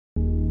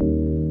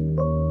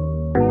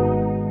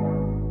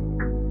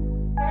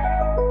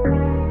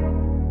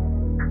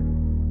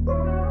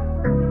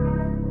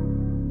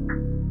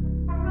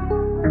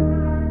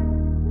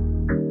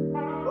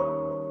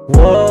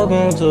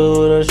Welcome to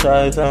the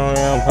Chi-Town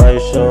Empire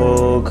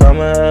Show.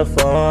 Come and have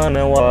fun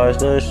and watch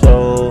the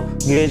show.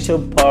 Get your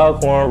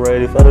popcorn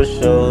ready for the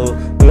show.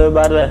 We're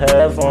about to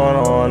have fun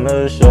on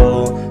the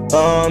show.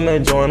 Come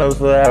and join us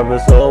for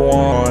episode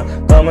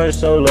 1. Come and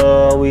show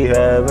love, we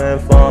having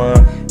fun.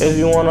 If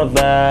you wanna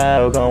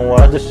vibe, come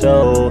watch the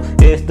show.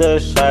 It's the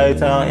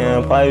Chi-Town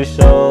Empire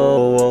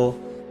Show.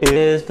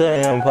 It's the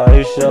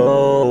Empire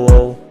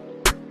Show.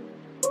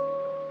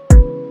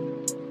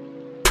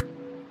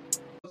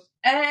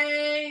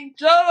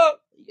 Angel.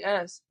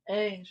 Yes,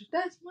 Angel.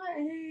 That's my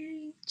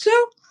angel.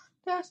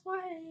 That's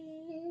my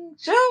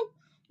angel.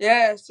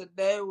 Yes,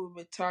 today we'll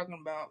be talking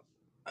about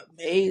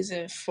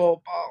amazing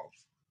football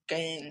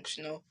games.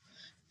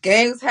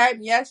 Games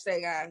happened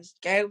yesterday, guys.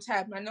 Games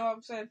happened. I know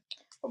I'm saying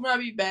I'm gonna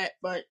be back,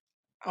 but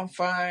I'm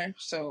fine.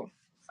 So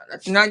I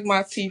did not get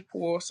my teeth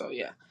pulled. So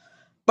yeah.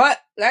 But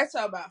let's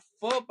talk about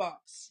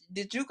football.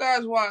 Did you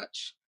guys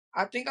watch?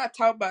 I think I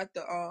talked about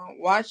the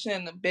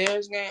watching the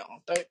Bears game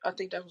on Thursday. I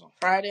think that was on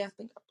Friday. I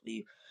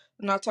believe.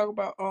 And I talk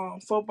about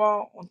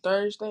football on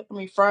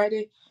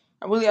Friday.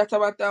 I talk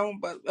about that one.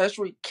 But let's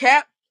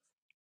recap.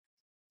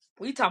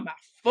 We talking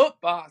about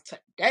football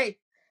today.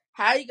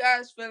 How you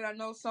guys feeling? I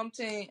know some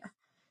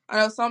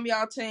of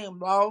y'all team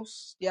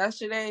lost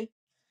yesterday,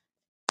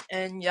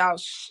 and y'all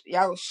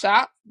was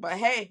shocked. But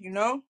hey,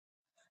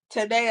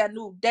 today a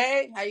new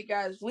day. How you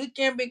guys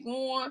weekend been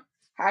going?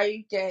 How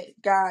you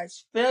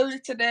guys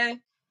feeling today?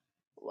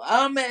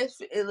 Well,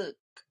 it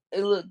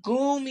look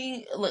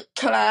gloomy. It look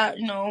cloud.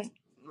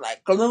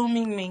 Like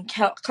gloomy mean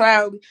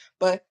cloudy.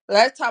 But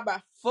let's talk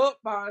about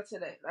football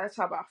today. Let's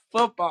talk about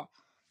football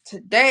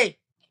today.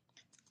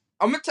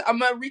 I'm gonna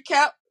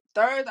recap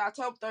Thursday,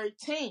 October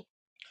 13th.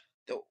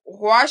 The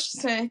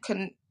Washington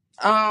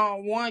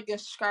won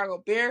against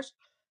Chicago Bears.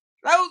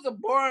 That was a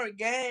boring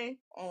game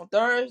on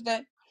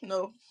Thursday.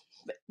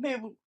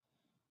 People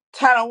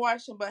tired of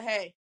watching, but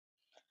hey,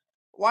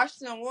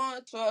 Washington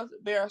won, 12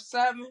 Bears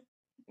 7.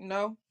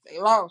 They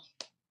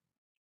lost.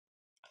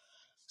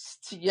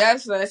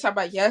 Yesterday, let's talk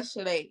about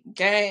yesterday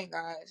game,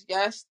 guys.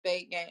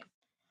 Yesterday game.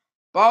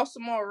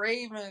 Baltimore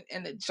Ravens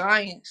and the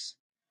Giants.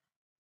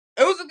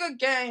 It was a good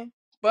game,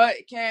 but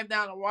it came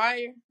down the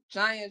wire.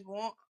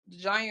 The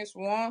Giants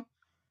won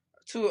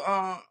to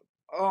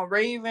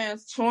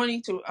Ravens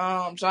 20 to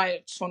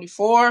Giants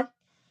 24.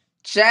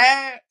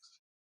 Jags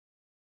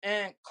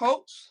and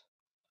Colts.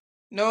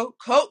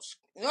 Colts.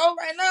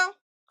 Right now,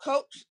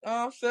 Colts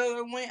feel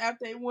a win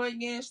after they won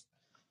against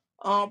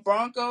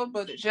Broncos,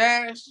 but the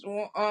Jags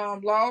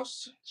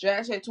lost.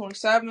 Jags had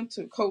 27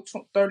 to Colts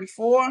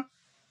 34.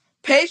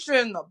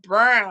 Patriots and the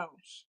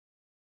Browns.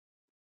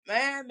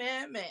 Man.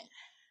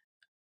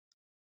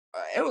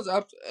 It was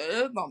up.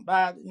 It was not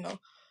bad,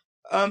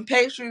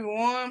 Patriots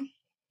won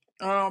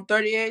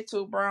 38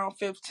 to Brown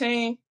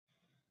 15.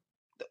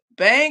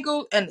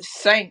 Bengals and the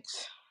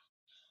Saints.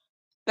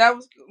 That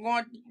was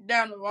going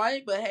down the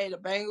line, but hey, the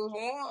Bengals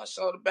won.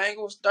 So the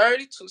Bengals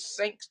 30 to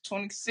Saints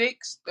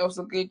 26. That was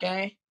a good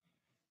game.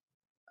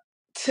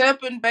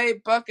 Tampa Bay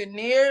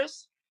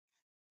Buccaneers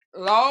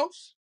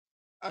lost.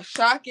 A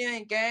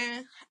shocking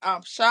game.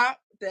 I'm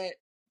shocked that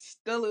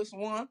Steelers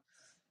won.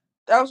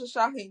 That was a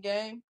shocking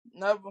game.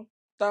 Never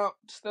thought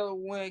Steelers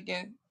would win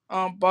against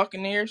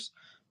Buccaneers.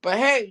 But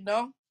hey,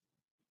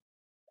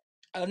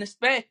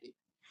 unexpected.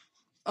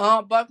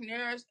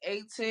 Buccaneers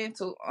 18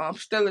 to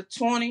Steelers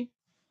 20.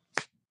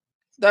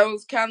 That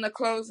was kind of a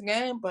close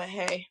game, but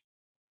hey,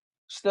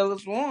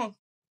 Steelers won.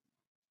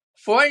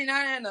 49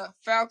 and the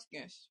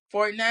Falcons.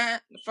 The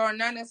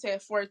 49ers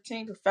had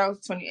 14 to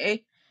Falcons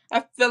 28.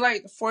 I feel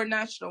like the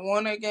 49ers should have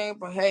won that game,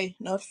 but hey,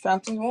 the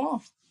Falcons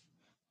won.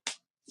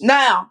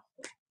 Now,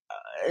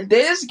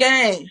 this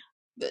game,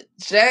 the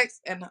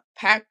Jets and the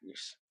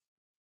Packers.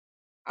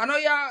 I know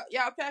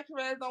y'all Packers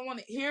fans don't want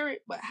to hear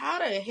it, but how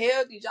the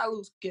hell did y'all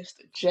lose against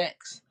the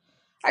Jets?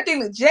 I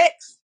think the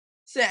Jets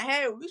said,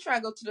 "Hey, we trying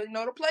to go to the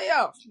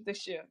playoffs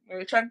this year.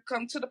 We're trying to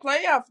come to the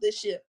playoffs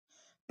this year."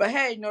 But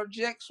hey, the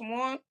Jets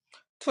won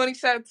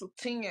 27 to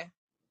 10.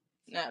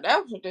 Now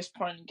that was a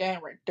disappointing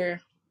game right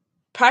there.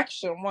 Packers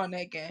should have won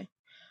that game,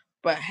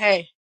 but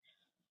hey,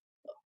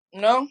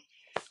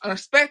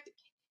 unexpected.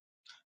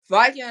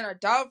 Vikings and the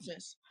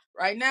Dolphins.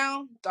 Right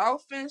now,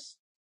 Dolphins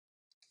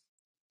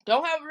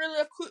don't have really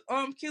a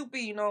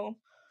QB.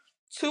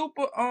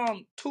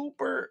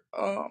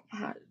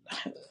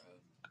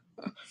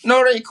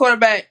 The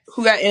quarterback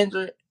who got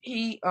injured.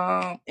 He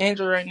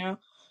injured right now,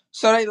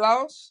 so they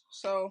lost.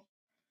 So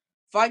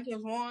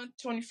Vikings won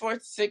 24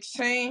 to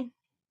 16.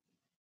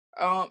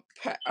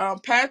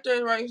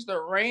 Panthers raised the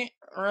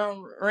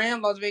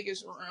Las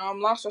Vegas.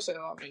 Lost. I said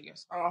Las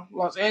Vegas.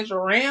 Los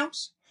Angeles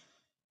Rams.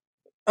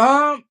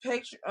 That's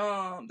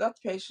the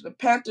Patriots. The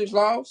Panthers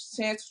lost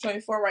 10 to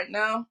 24 right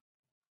now.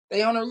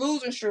 They on a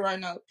losing streak right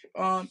now.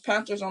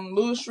 Panthers on a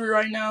losing streak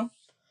right now,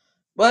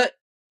 but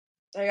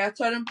they got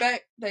to turn them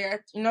back. They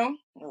got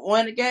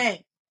win the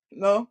game.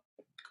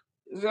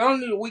 It's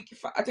only week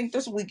 5. I think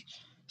this week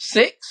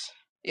 6.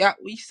 Yeah,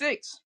 week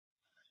 6.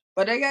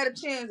 But they got a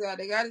chance, guys.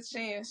 They got a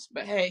chance.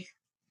 But hey,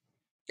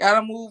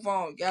 Gotta move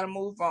on.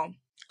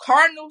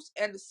 Cardinals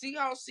and the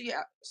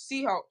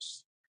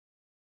Seahawks.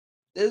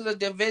 This is a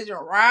division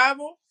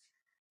rival.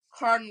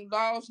 Cardinals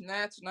lost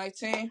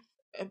 9-19.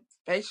 It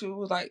basically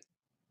was like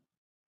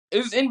it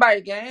was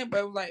anybody's game, but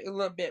it was like a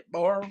little bit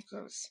boring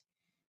because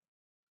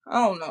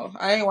I don't know.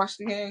 I ain't watched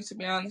the game to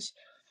be honest.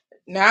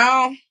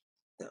 Now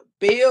the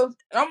Bills.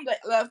 I'm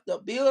left the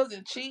Bills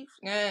and Chiefs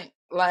game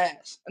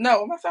last.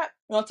 No, matter of fact,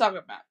 we're talking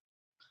about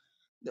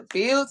the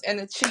Bills and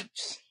the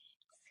Chiefs.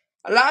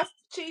 A lot of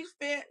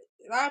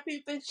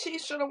people think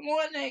Chiefs should have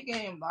won that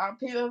game. A lot of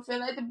people feel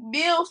like the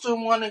Bills should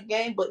have won the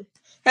game, but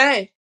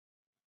hey,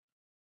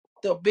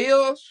 the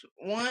Bills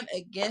won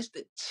against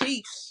the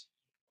Chiefs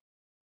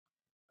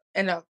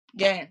in the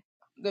game.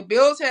 The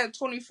Bills had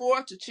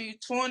 24 to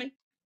Chiefs 20. It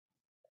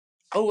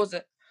was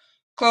a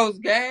close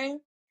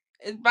game.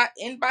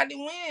 Anybody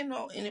win,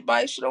 no,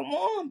 anybody should have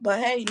won. But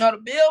hey,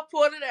 the Bills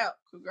pulled it out.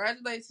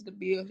 Congratulations to the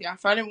Bills. Y'all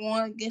finally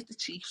won against the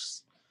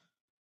Chiefs.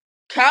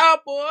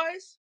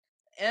 Cowboys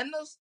and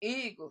the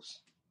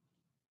Eagles.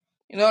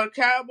 The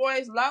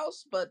Cowboys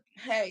lost, but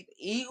hey, the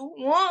Eagles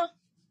won.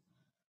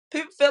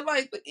 People feel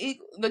like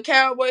the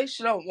Cowboys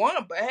should have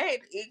won, but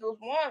hey, the Eagles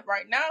won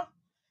right now.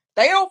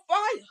 They on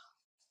fire.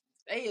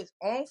 They is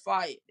on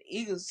fire. The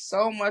Eagles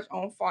so much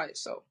on fire.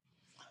 So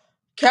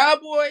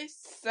Cowboys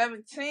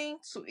 17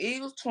 to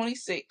Eagles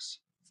 26.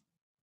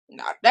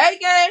 Not that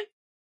game.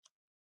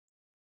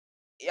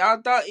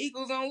 Y'all thought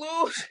Eagles gonna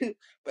lose,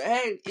 but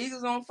hey, the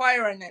Eagles on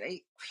fire right now.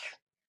 They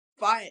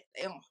fire.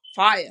 They on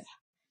fire.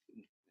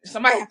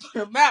 Somebody have to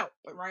put them out,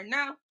 but right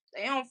now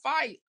they on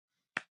fire.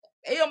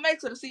 They don't make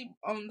to the to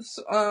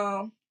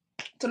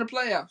the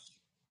playoffs.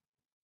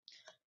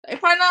 They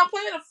probably not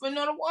playing for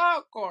another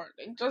wild card.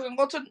 They just gonna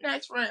go to the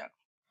next round.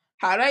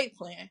 How they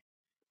playing?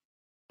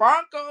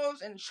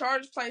 Broncos and the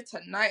Chargers play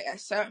tonight at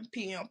 7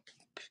 p.m.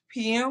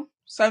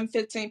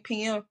 7:15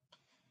 p.m.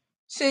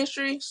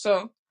 Century.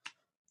 So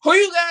who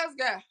you guys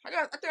got?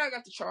 I think I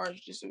got the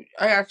Chargers this week.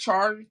 I got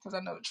Chargers because I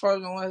know the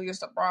Chargers won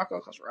against the Broncos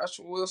because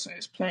Russell Wilson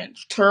is playing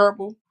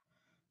terrible.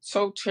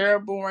 So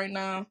terrible right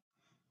now.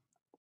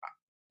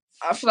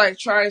 I feel like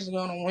Chargers are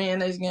gonna win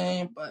this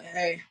game, but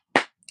hey,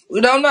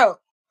 we don't know.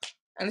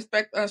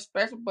 Unexpected,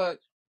 but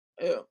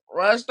if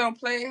Russ don't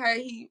play how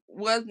he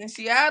was in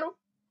Seattle,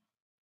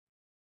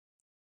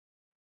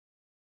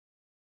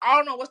 I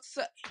don't know what to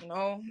say,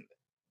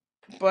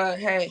 But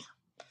hey,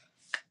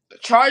 the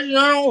Chargers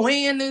don't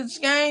win this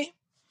game.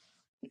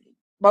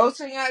 Both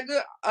teams got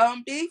good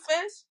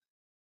defense.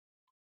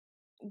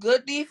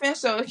 Good defense,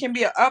 so it can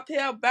be an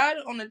uphill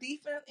battle on the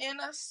defense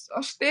and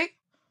a stick.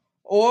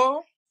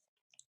 Or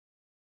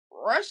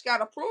Rush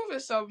gotta prove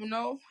himself,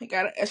 He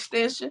got an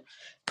extension.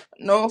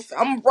 I'm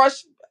a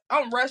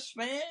Rush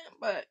fan,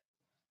 but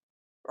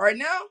right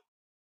now,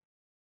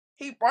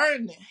 he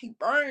burning.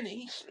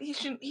 He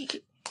should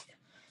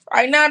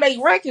right now they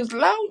record's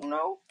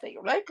low, They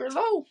record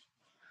low.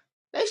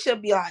 They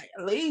should be like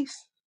at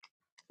least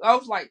I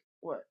was like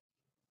what?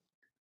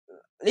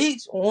 At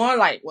least one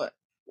like what?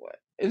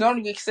 It's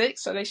only week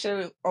 6, so they should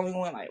have only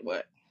won like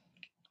what?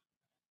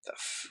 The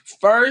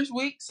first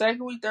week,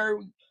 second week, third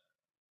week,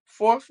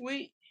 fourth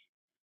week.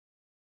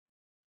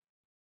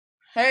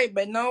 Hey,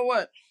 but you know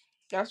what?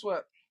 Guess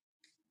what?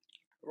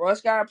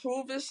 Russ gotta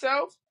prove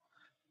himself.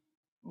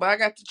 But I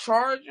got the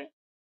Charger.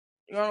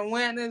 You gonna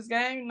win this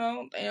game?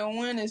 No, they don't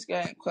win this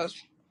game because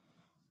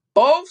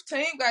both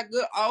teams got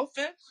good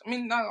offense. I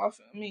mean, not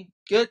offense. I mean,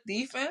 good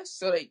defense.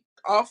 So they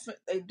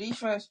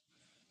defense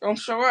gonna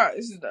show out.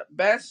 This is the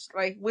best.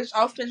 Like, which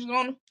offense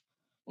gonna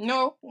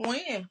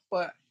win?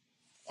 But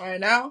right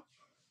now,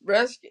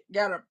 Russ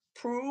gotta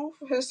prove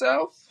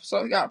himself.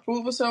 So he gotta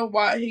prove himself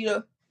why he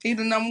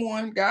the number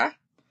one guy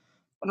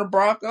on the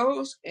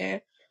Broncos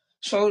and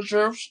show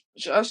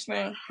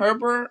Justin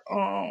Herbert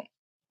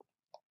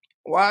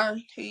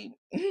why he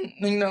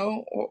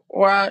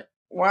why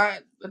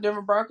the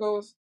Denver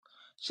Broncos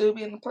should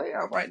be in the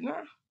playoff right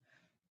now.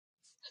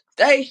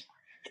 They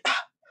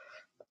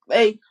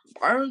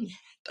burn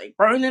they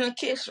burn in the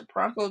kitchen.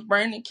 Broncos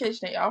burn in the kitchen.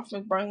 They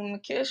often burn in the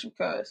kitchen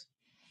because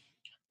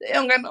they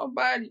don't got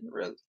nobody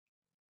really.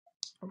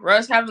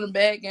 Russ having a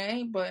bad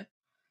game, but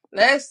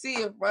let's see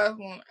if Russ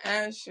will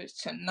answer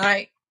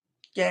tonight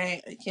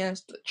game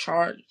against the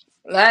Chargers.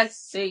 Let's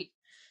see.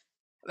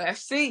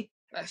 Let's see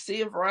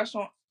if Russ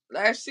will.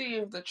 Let's see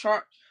if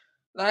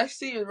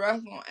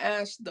Russ will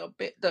ask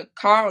the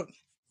caller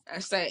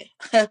and say,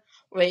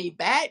 "We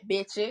bad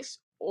bitches,"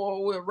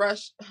 or will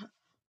Russ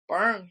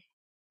burn?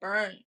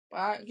 But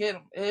I get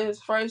him.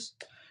 This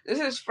is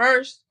his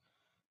first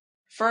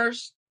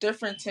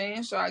different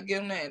team, so I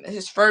give him that.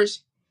 His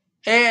first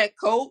head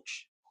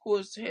coach, who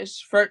was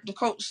the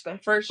coach the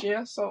first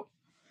year. So,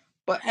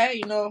 but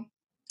hey,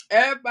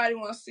 everybody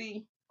want to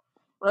see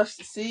Russ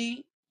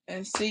succeed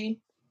and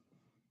see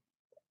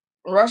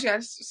Russ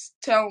got to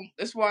tell him.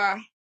 That's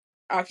why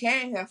I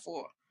came here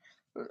for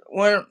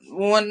win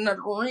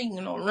another ring,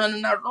 run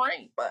another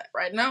ring. But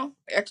right now,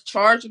 I got the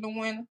Charger to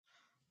win.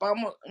 But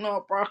I'm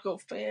a Bronco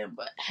fan.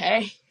 But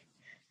hey,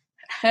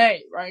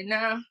 right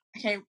now I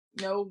can't.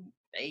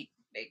 They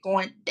they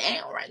going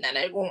down right now.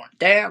 They're going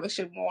down. They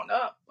should going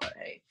up, but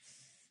hey,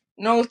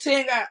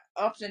 team got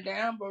ups and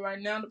downs. But right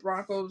now the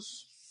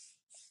Broncos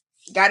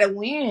got to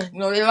win.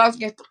 They lost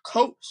against the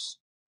Colts.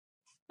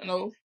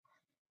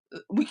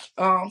 Week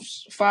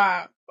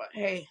 5, but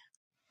hey,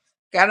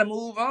 gotta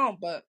move on.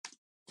 But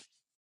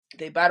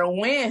they better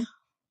win,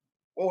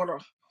 or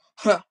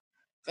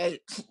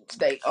they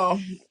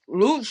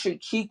lose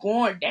should keep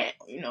going down.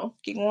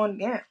 Keep going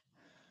down.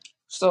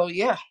 So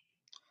yeah.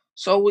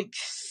 So week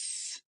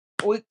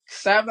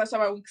 7. Let's talk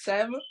about week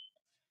 7.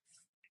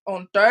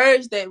 On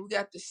Thursday, we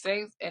got the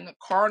Saints and the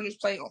Cardinals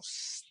play on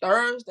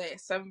Thursday at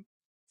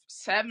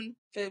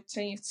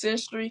 7:15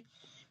 Central.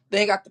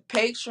 Then got the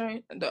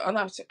Patriots and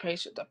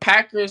the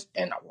Packers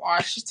and the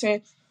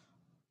Washington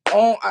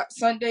on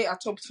Sunday,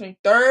 October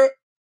 23rd.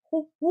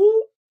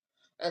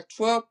 At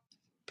 12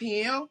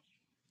 p.m.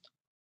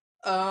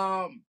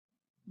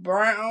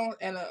 Brown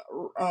and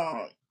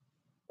the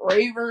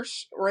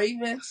Ravens.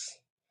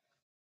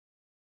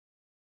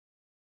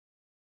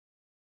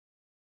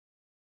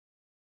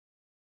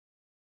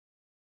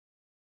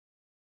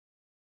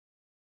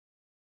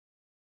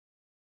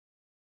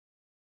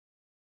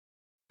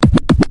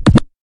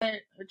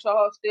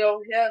 Y'all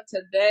still here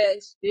today.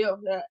 Still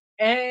here.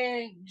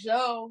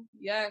 Angel.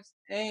 Yes,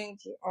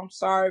 Angel. I'm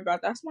sorry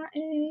about that. That's my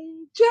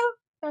angel.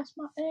 That's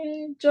my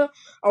angel.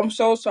 I'm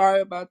so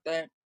sorry about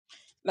that.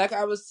 Like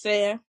I was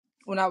saying,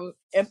 when I was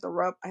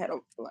interrupt, I had a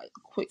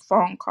quick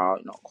phone call.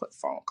 Quick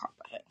phone call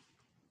I had.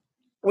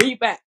 Where you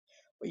back?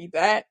 We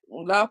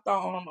left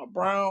on the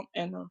Brown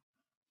and the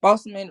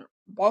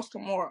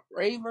Baltimore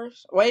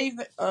Ravens.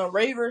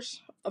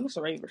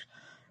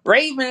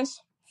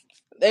 Ravens.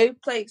 They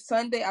played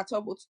Sunday,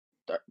 October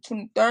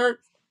 23rd,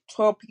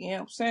 12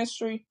 p.m.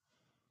 Century.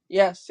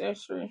 Yes,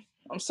 Century.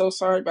 I'm so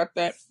sorry about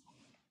that.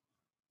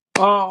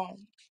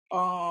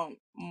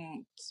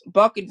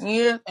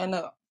 Buccaneers and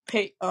the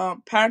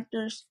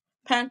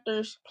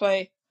Panthers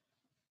play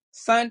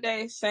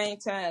Sunday, same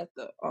time at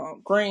the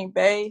Green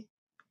Bay,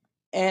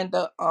 and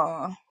the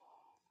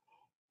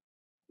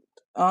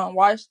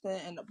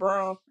Washington and the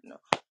Browns,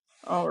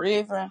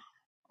 Raven,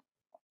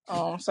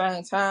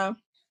 same time.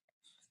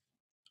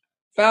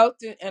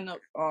 Falcon and the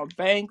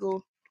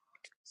Bengals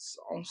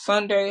on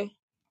Sunday,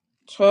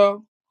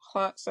 12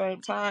 o'clock,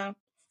 same time.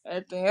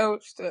 Everything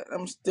else that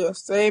I'm still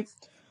safe.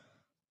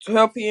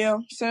 12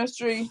 p.m.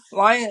 Century.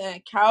 Lions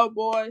and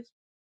Cowboys,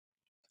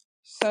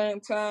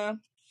 same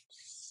time.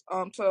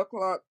 12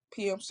 o'clock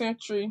p.m.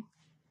 Century.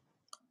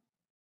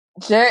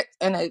 Jets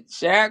and the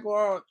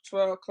Jaguars,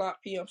 12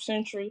 o'clock p.m.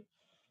 Century.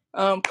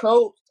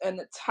 Colts and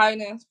the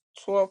Titans,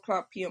 12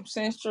 o'clock p.m.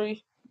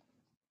 Century.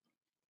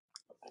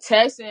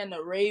 Texans and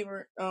the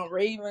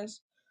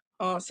Ravens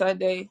on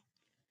Sunday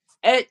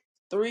at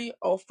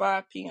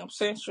 3:05 p.m.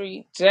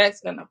 Century.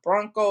 Jets and the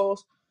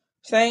Broncos,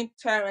 same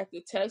time at the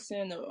Texans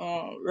and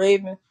the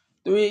Ravens,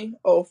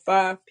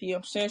 3:05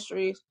 p.m.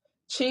 Century.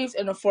 Chiefs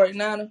and the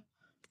 49ers,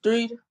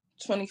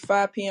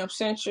 3:25 p.m.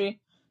 Century.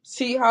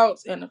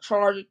 Seahawks and the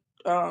Chargers,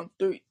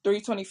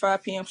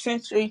 3:25 p.m.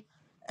 Century.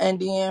 And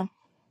then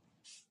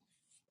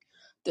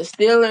the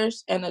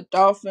Steelers and the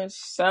Dolphins,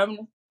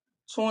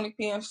 7:20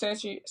 p.m.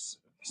 Century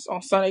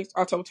on Sunday,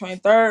 October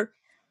 23rd.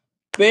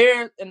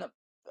 Bears and the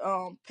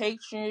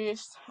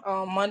Patriots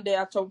Monday,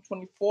 October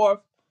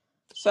 24th,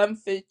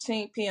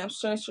 7:15 p.m.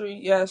 Century.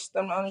 Yes,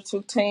 them the only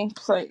two teams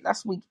play.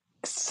 That's week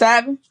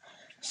 7.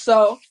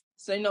 So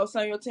some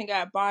of your team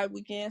got a bye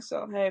weekend.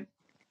 So hey,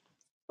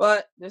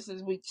 but this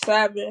is week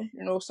 7.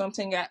 Some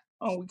team got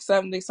on week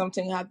 7. Some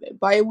team have a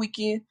bye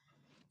weekend.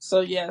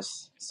 So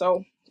yes,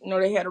 so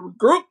they had to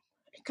regroup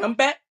and come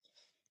back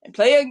and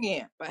play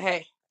again. But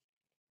hey,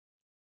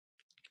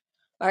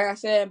 like I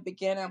said in the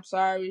beginning, I'm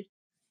sorry.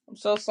 I'm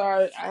so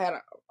sorry. I had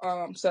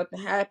something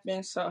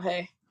happen. So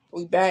hey,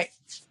 we back.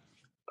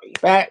 We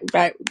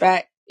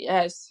back.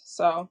 Yes.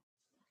 So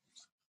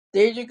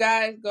there you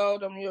guys go.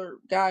 Them your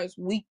guys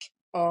week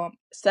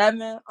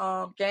 7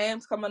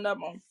 games coming up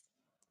on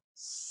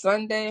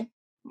Sunday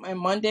and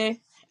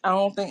Monday. I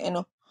don't think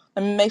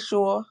let me make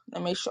sure.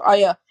 Oh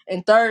yeah,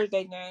 and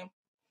Thursday game.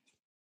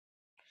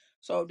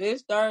 So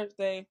this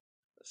Thursday,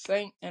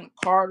 Saint and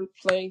Carter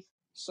play.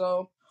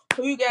 So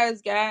who you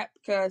guys got?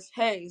 Because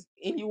hey,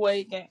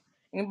 anybody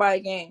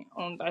game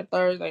on that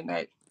Thursday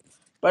night.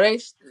 But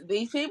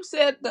these people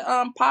said the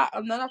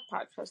not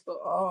podcast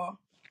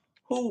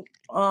who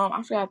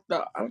I forgot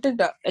I think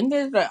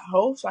the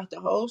host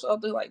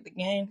of the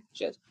game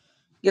just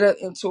get us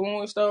in tune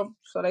and stuff.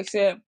 So they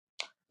said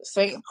the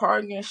Saint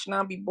Carter game should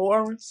not be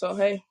boring. So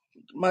hey,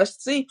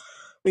 must see.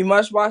 We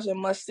must watch and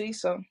must see.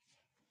 So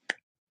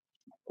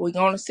we're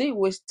gonna see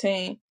which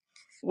team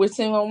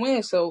gonna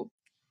win. So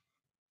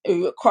if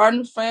you're a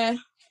Cardinals fan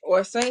or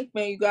a Saints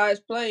fan, you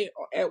guys play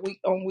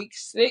on week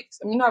 6.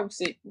 I mean not week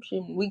 6,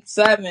 week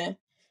 7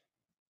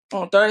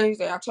 on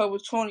Thursday, October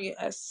 20th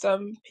at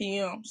 7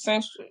 p.m.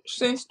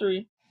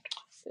 Century.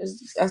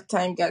 That's the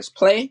time you guys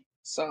play.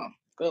 So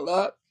good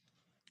luck.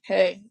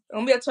 Hey, it's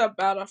gonna be a tough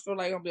battle. I feel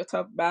like it's gonna be a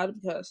tough battle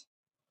because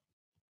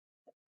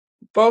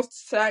both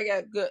sides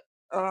got good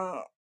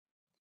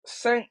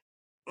Saint,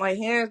 like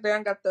hands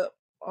down, got the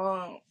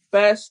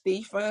best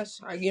defense.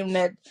 I give them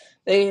that.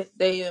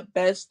 They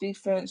best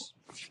defense,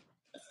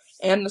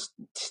 and the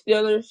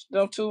Steelers,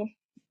 them too,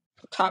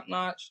 top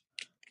notch.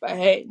 But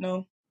hey,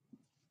 no.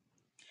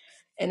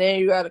 And then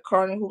you got the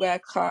Cardinals who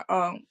got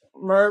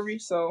Murray.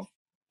 So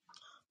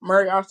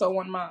Murray also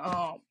one of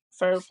my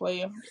favorite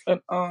player,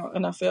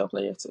 NFL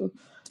player too.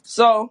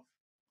 So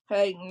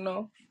hey,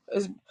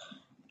 it's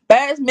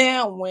best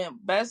man win,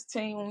 best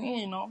team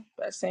win.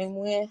 Best team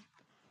win.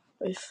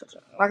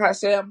 Like I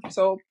said,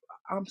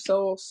 I'm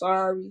so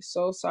sorry,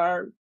 so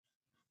sorry.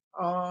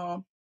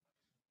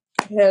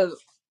 He has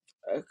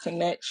a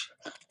connection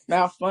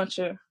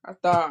malfunction. I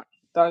thought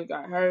he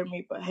got heard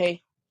me, but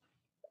hey,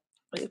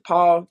 it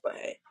paused. But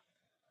hey,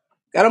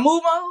 gotta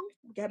move on.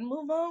 Gotta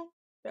move on.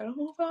 Gotta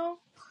move on.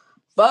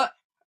 But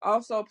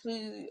also,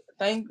 please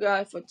thank you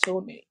guys for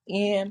tuning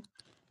in.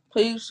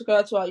 Please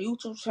subscribe to our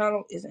YouTube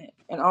channel,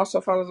 and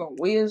also follow us on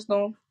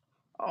Wisdom.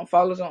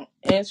 Follow us on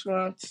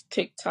Instagram,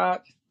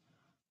 TikTok.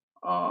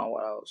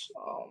 What else?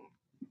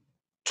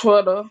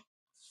 Twitter.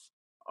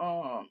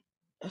 I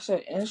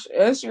said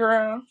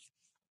Instagram,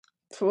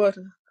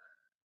 Twitter,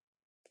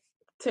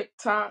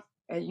 TikTok,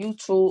 and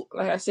YouTube.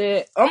 Like I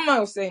said, I'm not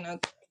gonna say nothing.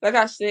 Like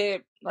I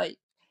said, like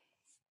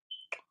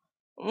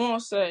I'm gonna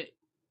say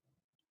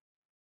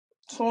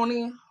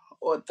 20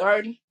 or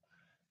 30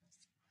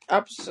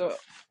 episodes.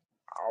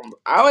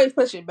 I always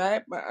push it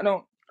back, but I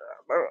don't.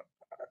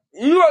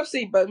 You will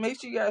see, but make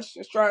sure you guys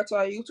subscribe to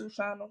our YouTube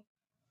channel.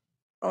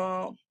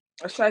 A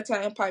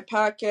Chi-Town Empire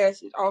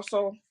podcast is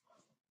also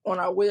on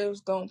our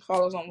Wisdom.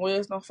 Follow us on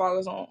Wisdom. Follow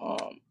us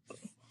on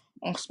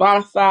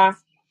Spotify,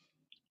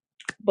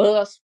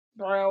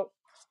 Buzzsprout,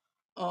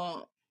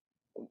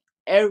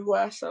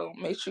 everywhere. So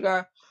make sure you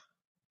guys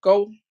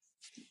go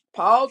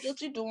pause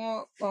what you're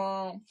doing.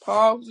 Pause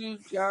what you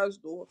guys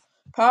doing.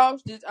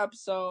 Pause this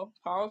episode.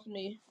 Pause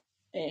me,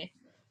 and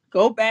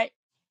go back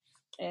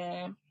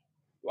and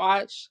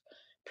watch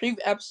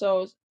previous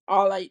episodes.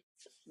 All like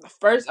the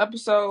first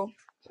episode,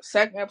 the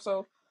second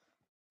episode.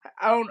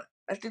 I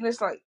think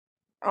it's like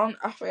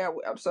I forgot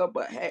what episode,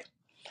 but hey,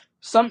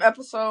 some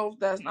episodes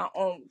that's not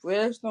on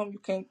Wisdom, you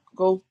can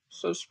go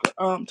subscribe.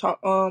 It's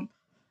on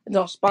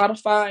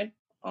Spotify,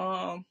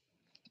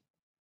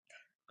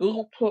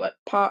 Google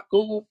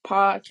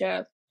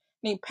Podcast,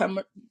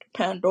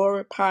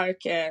 Pandora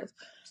Podcast,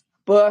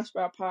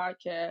 Buzzsprout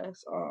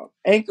Podcast,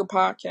 Anchor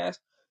Podcast.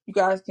 You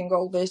guys can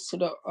go listen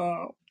to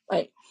the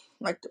like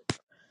like the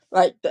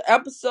the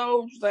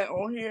episodes that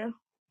on here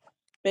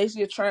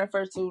basically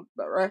transfer to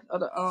the rest of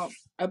the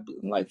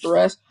like the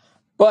rest.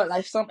 But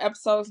like some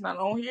episodes not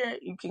on here,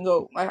 you can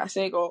go, like I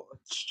said, go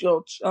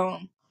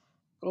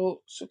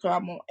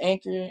subscribe on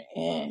Anchor,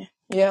 and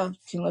yeah, you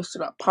can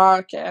listen to the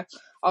podcast.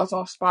 Also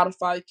on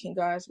Spotify, you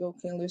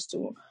can listen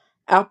to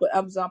Apple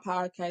Amazon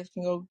Podcast.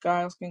 Can go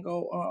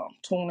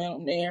tune in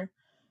on there.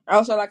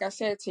 Also, like I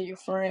said, to your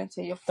friends,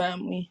 to your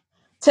family,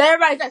 to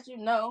everybody that you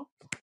know,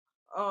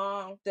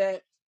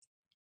 that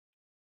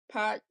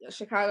Chi-Town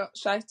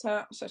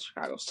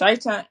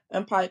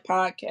Empire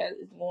podcast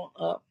is going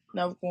up,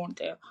 never going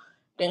down.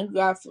 Thank you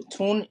guys for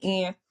tuning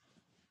in.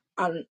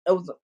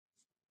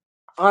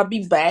 I'll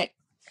be back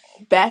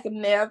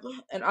and never.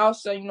 And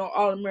also,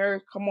 All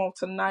American come on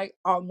tonight.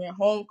 All American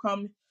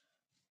Homecoming.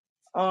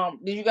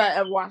 Did you guys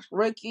ever watch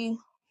Rookie?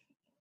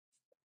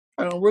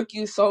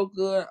 Rookie is so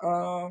good.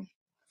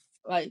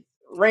 Like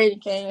Raiden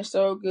Kane is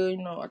so good.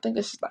 I think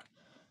this is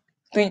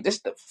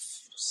the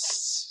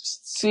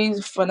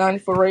season finale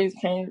for Raising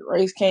Kane.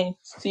 Raising Kane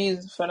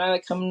season finale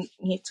coming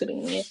here to the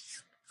end.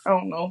 I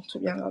don't know. To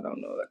be honest, I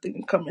don't know. I think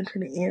it's coming to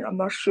the end. I'm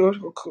not sure.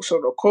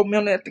 So don't quote me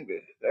on that. I think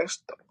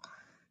that's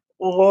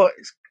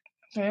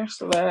that's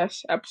the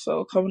last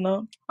episode coming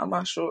up. I'm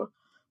not sure.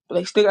 But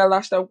they still got a lot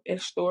of stuff in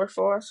store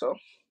for us. So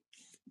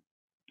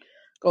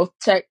go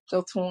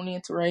tune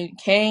in to Raising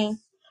Kane.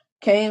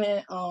 Kane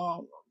and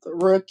the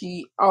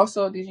Rookie.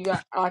 Also, did you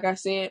got, like I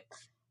said,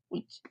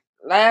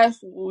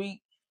 last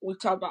week we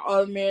talked about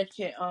All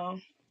American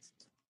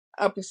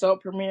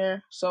episode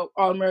premiere. So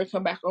All American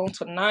come back on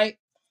tonight.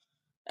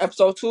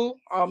 Episode 2.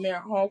 All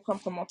American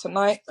Homecoming come on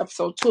tonight.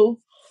 Episode 2.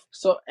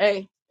 So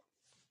hey,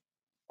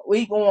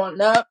 we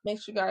going up.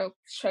 Make sure you guys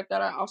check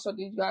that out. Also,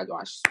 did you guys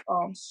watch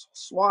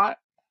SWAT?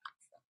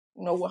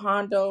 With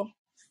Hondo.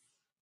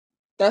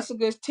 That's a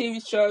good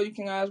TV show. You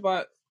can guys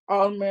watch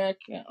All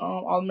American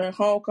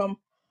Homecoming,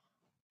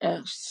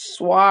 and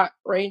SWAT,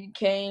 Raising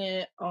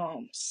Kane,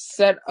 and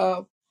set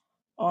up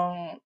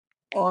on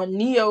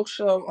Neo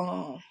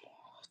show.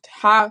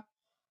 How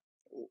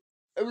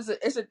it's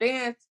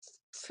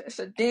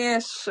a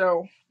dance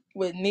show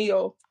with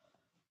Neo.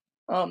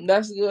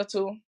 That's good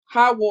too.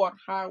 High Water.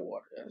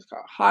 It's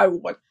called High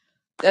Water.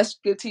 That's a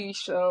good TV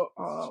show.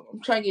 I'm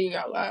trying to get you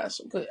guys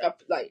some good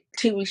like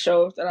TV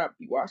shows that I'll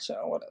be watching.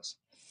 What else?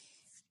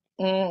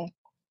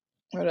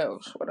 What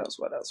else?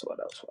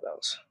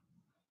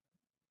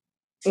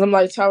 I'm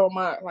like talking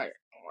about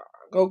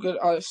go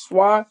get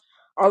SWAT,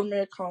 All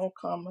American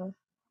Homecoming,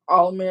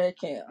 All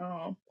American,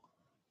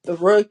 the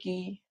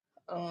Rookie,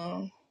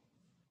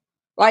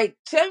 Like,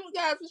 tell me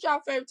guys what's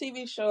your favorite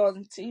TV show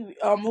and TV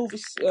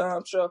movies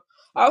show.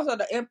 Also,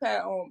 The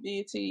Impact on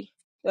BET.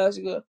 That's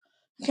good.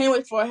 Can't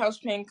wait for House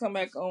Pain to come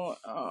back on.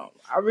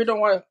 I really don't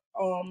want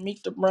to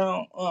Meet the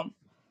Brown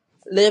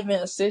Living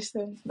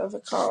Assistant. That's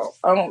it called.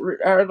 I don't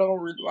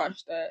really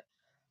watch that.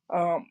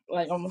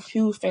 Like I'm a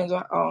huge fan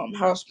of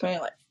House Pain.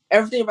 Like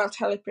everything about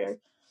Tyler Perry,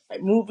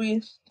 like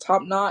movies,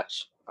 top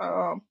notch.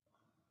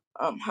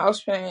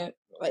 House Pain.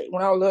 Like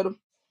when I was little,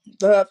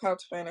 love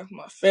House Pain. That's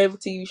my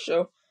favorite TV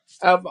show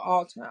of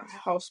all time.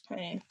 House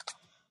Pain.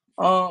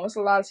 It's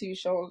a lot of TV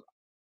shows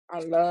I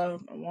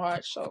love and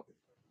watch. So,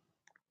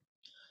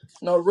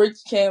 Rick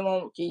came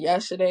on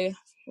yesterday. It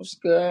was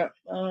good.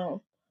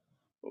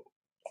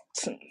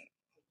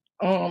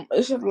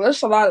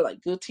 It's a lot of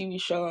like good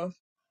TV shows,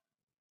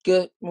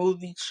 good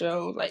movie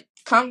shows. Like,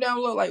 comment down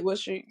below. Like,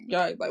 what's your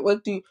guys like?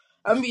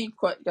 I'm being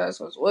quick, guys.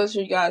 What's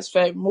your guys'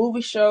 favorite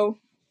movie show?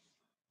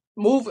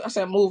 I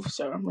said movie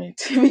show. I mean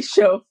TV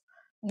show,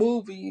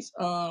 movies.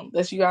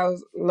 That you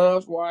guys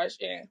love to watch,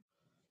 and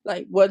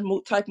like what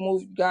type of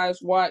movie you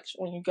guys watch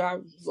when you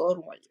guys vote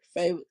on like your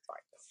favorite,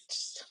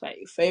 like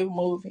your favorite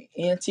movie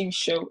and TV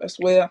show as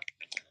well.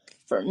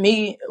 For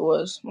me, it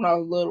was when I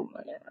was little.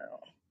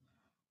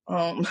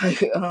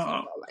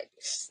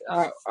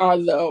 I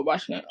love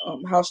watching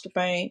House of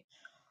Pain,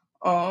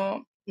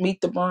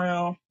 Meet the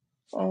Brown,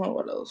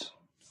 what else?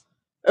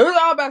 It was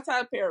all about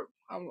Tyler Perry.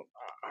 I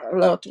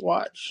love to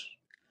watch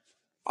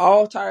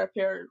all Tyler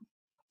Perry.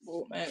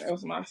 Oh man, that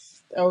was my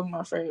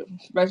favorite.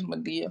 That's my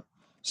deal.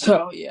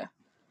 So yeah,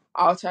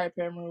 all Tyler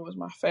Perry movie was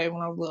my favorite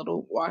when I was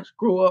little.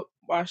 Grew up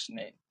watching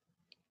it.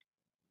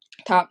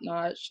 Top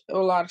notch. There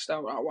was a lot of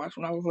stuff I watched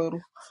when I was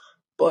little,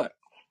 but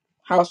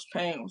House of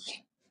Pain was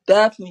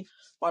definitely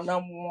my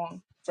number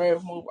one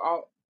favorite movie.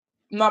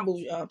 Not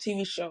movie,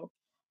 TV show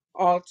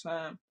all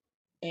time.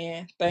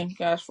 And thank you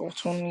guys for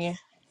tuning in.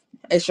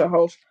 It's your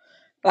host.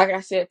 Like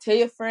I said, tell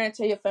your friends,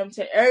 tell your family,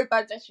 tell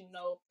everybody that you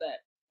know that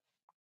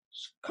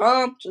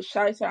come to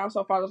Chi-Town.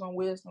 Also follow us on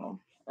Wisdom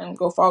and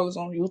go follow us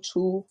on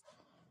YouTube,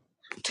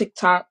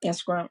 TikTok,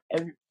 Instagram,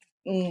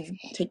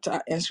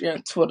 TikTok,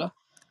 Instagram, Twitter.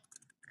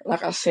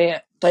 Like I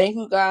said, thank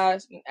you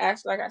guys. And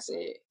like I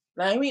said,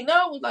 let me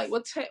know like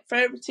what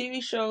favorite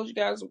TV shows you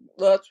guys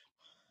love.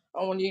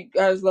 When you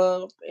guys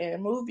love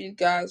and movies, you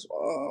guys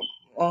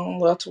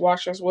love to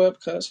watch as well,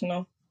 because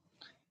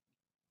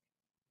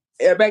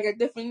everybody got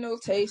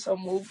different tastes on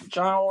movie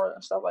genre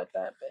and stuff like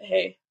that. But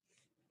hey,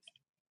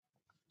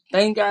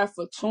 thank you guys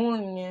for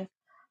tuning in.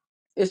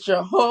 It's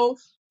your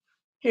host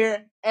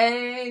here,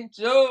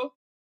 Angel.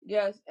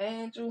 Yes,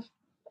 Angel.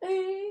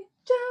 Angel.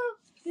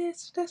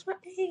 Yes, that's my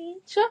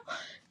angel.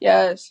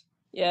 Yes,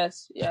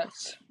 yes,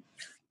 yes.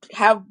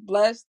 Have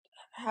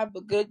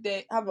a good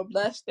day. Have a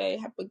blessed day.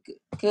 Have a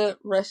good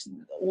rest of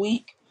the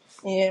week.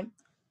 And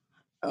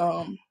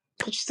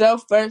put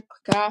yourself first,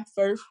 put God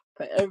first,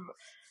 put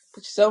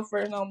yourself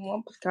first, number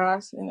one, put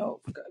God,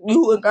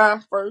 you and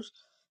God first,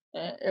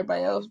 and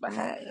everybody else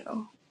behind,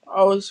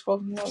 Always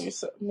focus on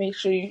yourself. Make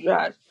sure you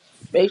guys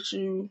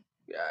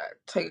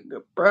take a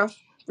good breath,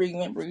 breathe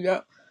in, breathe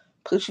out.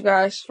 Put you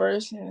guys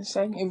first, and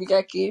second, if you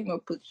got kids,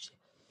 put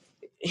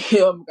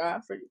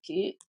God for your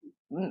kid.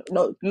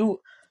 No, you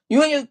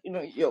and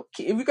your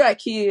kid. If you got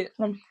kids,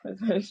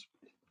 if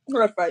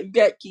you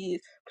got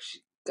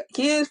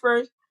kids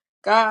first,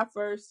 God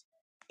first,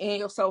 and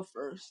yourself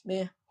first.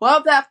 Then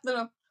whoever after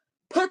them,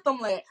 put them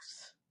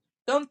last.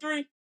 Them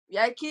three, you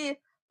got kids,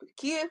 put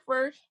kids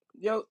first,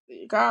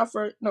 God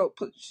first. No,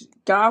 put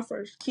God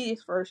first,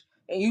 kids first,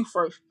 and you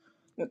first.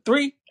 The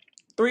three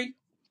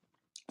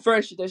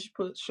first that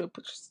you should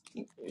put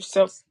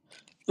yourself.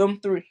 Them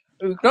three.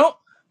 If you don't,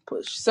 put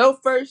yourself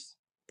first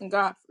and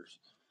God first.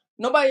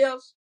 Nobody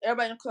else.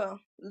 Everybody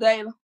come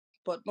later,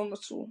 but them the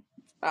two.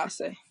 I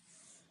say.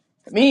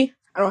 For me,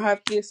 I don't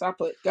have kids, so I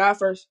put God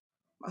first,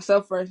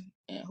 myself first,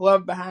 and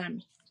whoever behind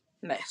me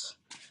next.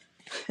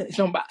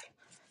 Somebody.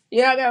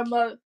 Yeah, I got a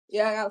mother.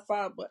 Yeah, I got a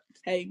father, but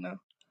hey,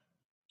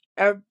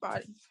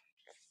 everybody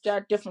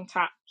got different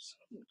types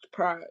of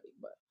priority.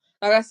 But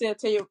like I said,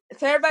 tell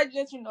everybody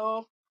that you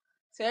know,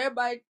 tell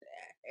everybody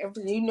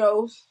everything you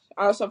know.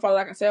 Also,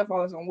 like I said,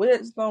 follow us on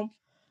Wisdom.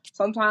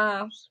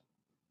 Sometimes,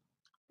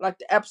 like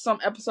some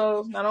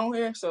episodes not on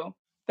here. So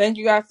thank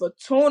you guys for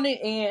tuning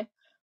in.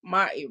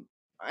 My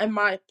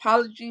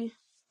apology.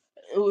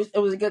 It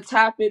was a good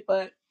topic,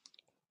 but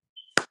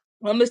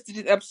I missed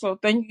this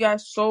episode. Thank you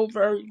guys so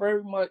very,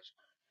 very much.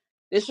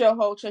 This your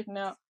whole checking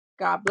out.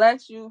 God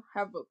bless you.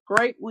 Have a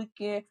great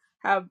weekend.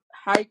 How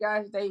you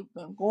guys day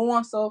been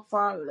going so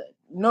far? Let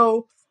me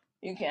know.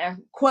 You can ask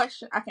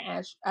questions. I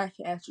can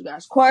ask you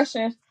guys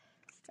questions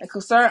and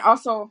concern.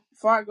 Also,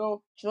 before I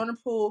go, Jordan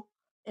Poole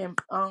and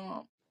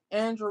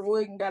Andrew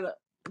Wiggins got a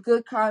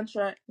good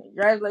contract.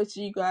 Congratulations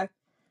to you guys.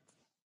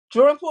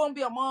 Jordan Poole will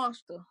be a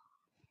monster.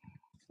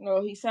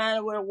 He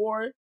signed with a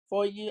Warrior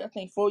 4 years. I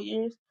think 4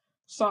 years.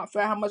 So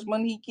for how much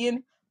money he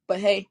getting. But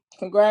hey,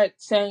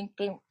 congrats, saying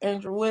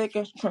Andrew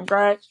Wiggins.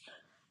 Congrats,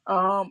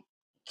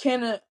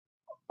 Kenneth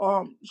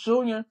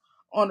Jr.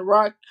 on the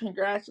Rock.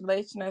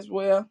 Congratulations as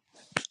well.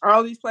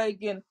 All these players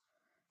getting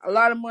a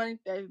lot of money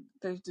they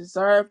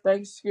deserve.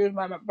 Thanks, excuse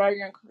my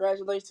background.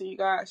 Congratulations to you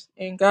guys.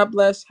 And God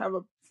bless. Have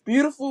a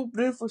beautiful,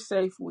 beautiful,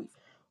 safe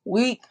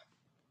week.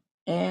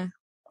 And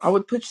I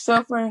would put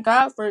yourself in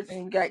God first.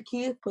 And you got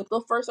kids, put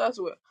those first as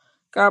well.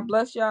 God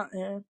bless y'all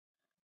and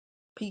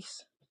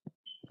peace.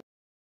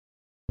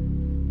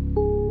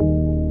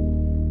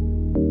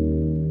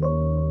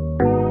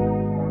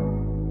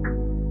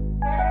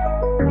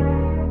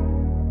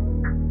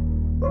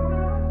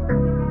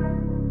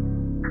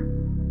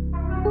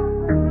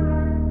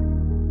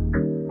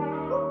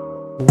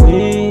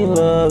 We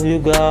love you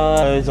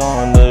guys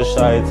on the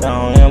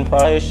Chi-Town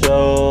Empire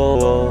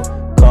Show.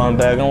 Come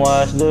back and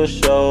watch the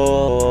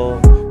show.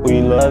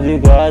 We love you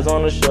guys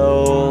on the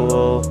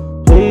show.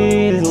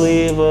 Please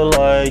leave a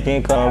like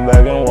and come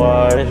back and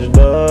watch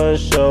the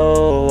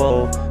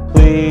show.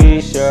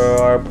 Please share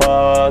our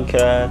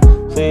podcast.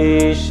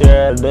 Please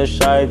share the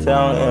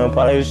Chi-Town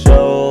Empire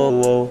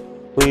Show.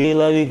 We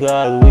love you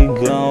guys, we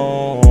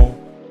gone.